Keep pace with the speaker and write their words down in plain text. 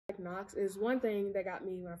Knox is one thing that got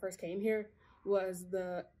me when I first came here was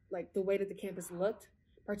the way that the campus looked,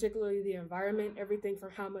 particularly the environment, everything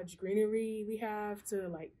from how much greenery we have to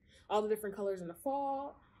like all the different colors in the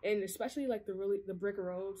fall, and especially like the brick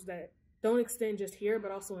roads that don't extend just here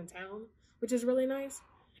but also in town, which is really nice.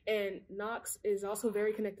 And Knox is also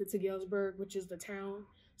very connected to Galesburg, which is the town.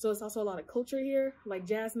 So it's also a lot of culture here, like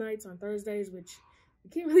jazz nights on Thursdays, which you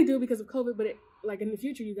can't really do because of COVID, but like in the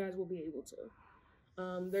future, you guys will be able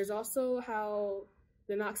to. There's also how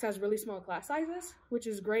the Knox has really small class sizes, which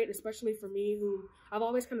is great, especially for me who I've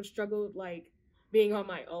always kind of struggled like being on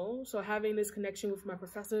my own. So having this connection with my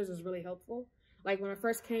professors is really helpful. Like when I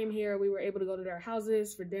first came here, we were able to go to their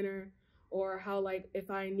houses for dinner, or how like if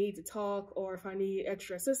I need to talk or if I need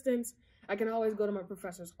extra assistance, I can always go to my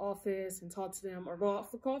professor's office and talk to them or go out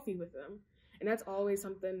for coffee with them. And that's always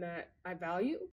something that I value.